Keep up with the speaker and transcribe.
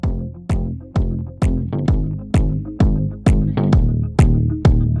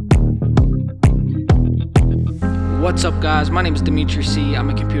What's up, guys? My name is Dimitri C. I'm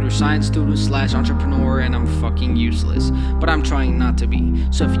a computer science student slash entrepreneur, and I'm fucking useless. But I'm trying not to be.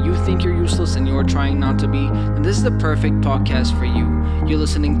 So if you think you're useless and you're trying not to be, then this is the perfect podcast for you. You're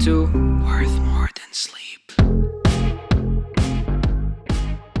listening to Worth More Than Sleep.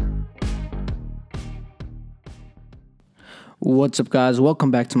 What's up, guys? Welcome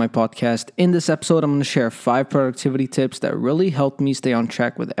back to my podcast. In this episode, I'm going to share 5 productivity tips that really helped me stay on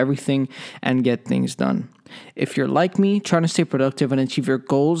track with everything and get things done. If you're like me, trying to stay productive and achieve your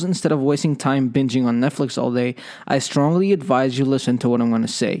goals instead of wasting time binging on Netflix all day, I strongly advise you listen to what I'm going to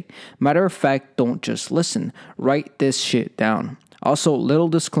say. Matter of fact, don't just listen. Write this shit down. Also, little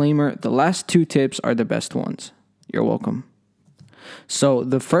disclaimer, the last 2 tips are the best ones. You're welcome. So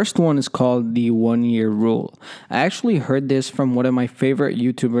the first one is called the 1-year rule. I actually heard this from one of my favorite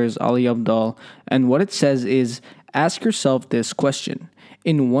YouTubers, Ali Abdaal, and what it says is, ask yourself this question.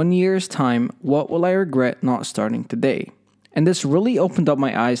 In 1 year's time, what will I regret not starting today? And this really opened up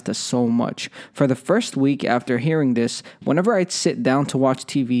my eyes to so much. For the first week after hearing this, whenever I'd sit down to watch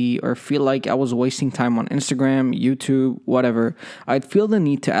TV or feel like I was wasting time on Instagram, YouTube, whatever, I'd feel the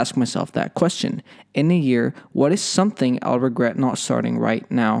need to ask myself that question. In a year, what is something I'll regret not starting right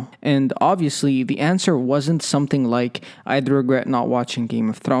now? And obviously, the answer wasn't something like, I'd regret not watching Game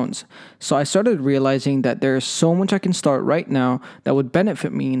of Thrones. So I started realizing that there is so much I can start right now that would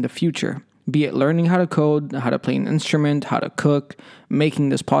benefit me in the future. Be it learning how to code, how to play an instrument, how to cook, making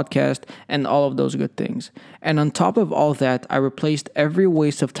this podcast, and all of those good things. And on top of all that, I replaced every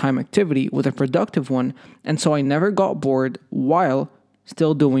waste of time activity with a productive one, and so I never got bored while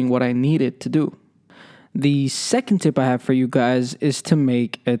still doing what I needed to do. The second tip I have for you guys is to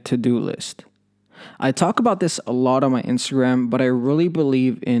make a to-do list. I talk about this a lot on my Instagram, but I really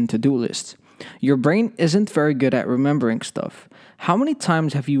believe in to-do lists. Your brain isn't very good at remembering stuff. How many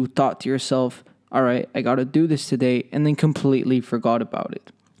times have you thought to yourself, all right, I gotta do this today, and then completely forgot about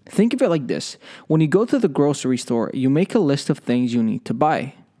it? Think of it like this. When you go to the grocery store, you make a list of things you need to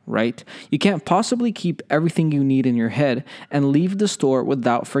buy, right? You can't possibly keep everything you need in your head and leave the store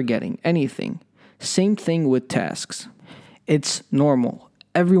without forgetting anything. Same thing with tasks. It's normal.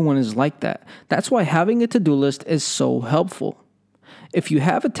 Everyone is like that. That's why having a to-do list is so helpful. If you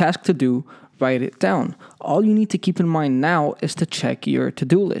have a task to do, write it down. All you need to keep in mind now is to check your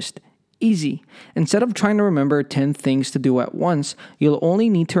to-do list. Easy. Instead of trying to remember 10 things to do at once, you'll only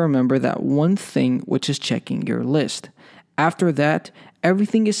need to remember that one thing, which is checking your list. After that,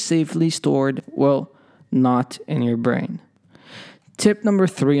 everything is safely stored, well, not in your brain. Tip number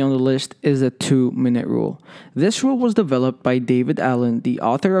 3 on the list is the 2-minute rule. This rule was developed by David Allen, the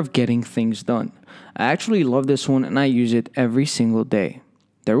author of Getting Things Done. I actually love this one and I use it every single day.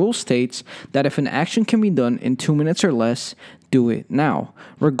 The rule states that if an action can be done in 2 minutes or less, do it now,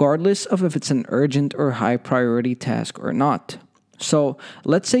 regardless of if it's an urgent or high priority task or not. So,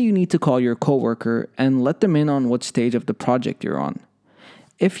 let's say you need to call your coworker and let them in on what stage of the project you're on.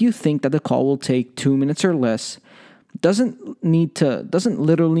 If you think that the call will take 2 minutes or less, doesn't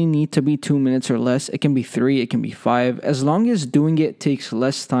literally need to be 2 minutes or less. It can be 3, it can be 5. As long as doing it takes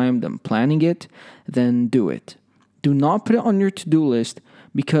less time than planning it, then do it. Do not put it on your to-do list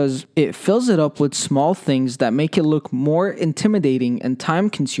because it fills it up with small things that make it look more intimidating and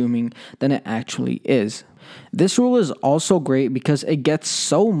time-consuming than it actually is. This rule is also great because it gets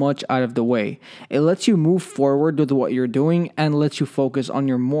so much out of the way. It lets you move forward with what you're doing and lets you focus on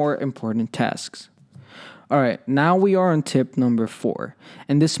your more important tasks. Alright, now we are on tip number 4,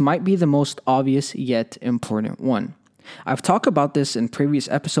 and this might be the most obvious yet important one. I've talked about this in previous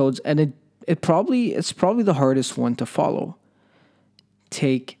episodes, and it's probably the hardest one to follow.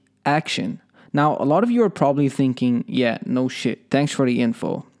 Take action. Now, a lot of you are probably thinking, yeah, no shit, thanks for the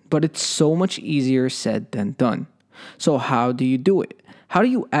info. But it's so much easier said than done. So how do you do it? How do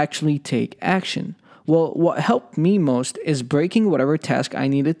you actually take action? Well, what helped me most is breaking whatever task I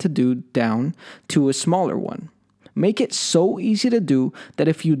needed to do down to a smaller one. Make it so easy to do that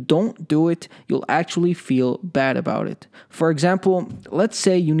if you don't do it, you'll actually feel bad about it. For example, let's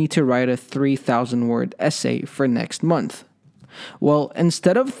say you need to write a 3,000-word essay for next month. Well,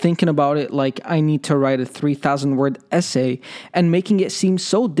 instead of thinking about it like I need to write a 3,000-word essay and making it seem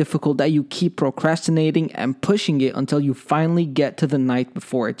so difficult that you keep procrastinating and pushing it until you finally get to the night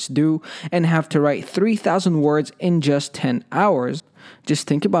before it's due and have to write 3,000 words in just 10 hours, just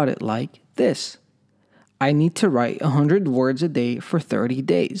think about it like this. I need to write 100 words a day for 30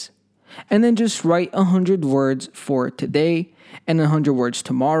 days. And then just write 100 words for today and 100 words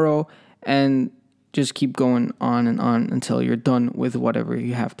tomorrow and just keep going on and on until you're done with whatever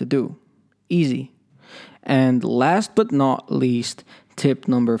you have to do. Easy. And last but not least, tip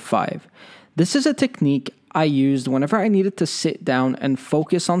number 5. This is a technique I used whenever I needed to sit down and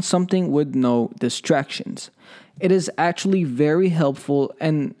focus on something with no distractions. It is actually very helpful,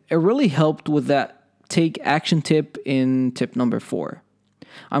 and it really helped with that take action tip in tip number 4.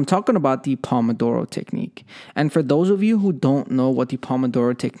 I'm talking about the Pomodoro technique. And for those of you who don't know what the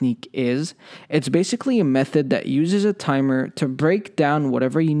Pomodoro technique is, it's basically a method that uses a timer to break down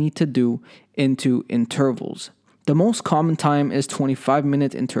whatever you need to do into intervals. The most common time is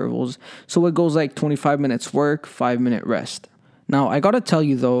 25-minute intervals, so it goes like 25 minutes work, 5-minute rest. Now, I gotta tell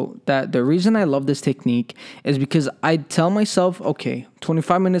you though that the reason I love this technique is because I tell myself, okay,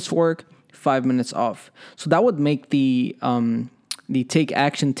 25 minutes work, 5 minutes off. So that would make the take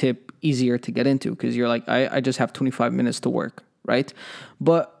action tip easier to get into, because you're like, I just have 25 minutes to work, right?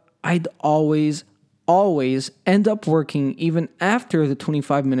 But I'd always end up working even after the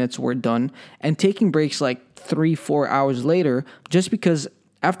 25 minutes were done and taking breaks like 3-4 hours later, just because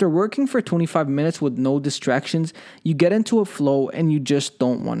after working for 25 minutes with no distractions, you get into a flow and you just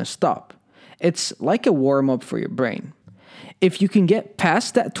don't want to stop. It's like a warm up for your brain. If you can get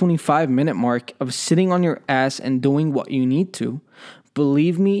past that 25-minute mark of sitting on your ass and doing what you need to,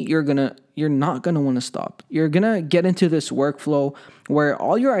 believe me, you're not gonna want to stop. You're gonna get into this workflow where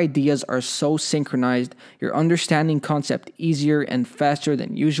all your ideas are so synchronized, you're understanding concept easier and faster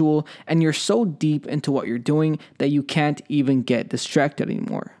than usual, and you're so deep into what you're doing that you can't even get distracted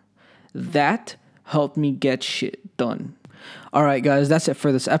anymore. That helped me get shit done. Alright guys, that's it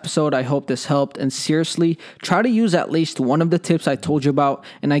for this episode. I hope this helped, and seriously, try to use at least one of the tips I told you about,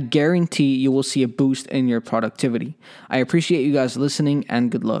 and I guarantee you will see a boost in your productivity. I appreciate you guys listening, and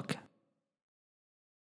good luck.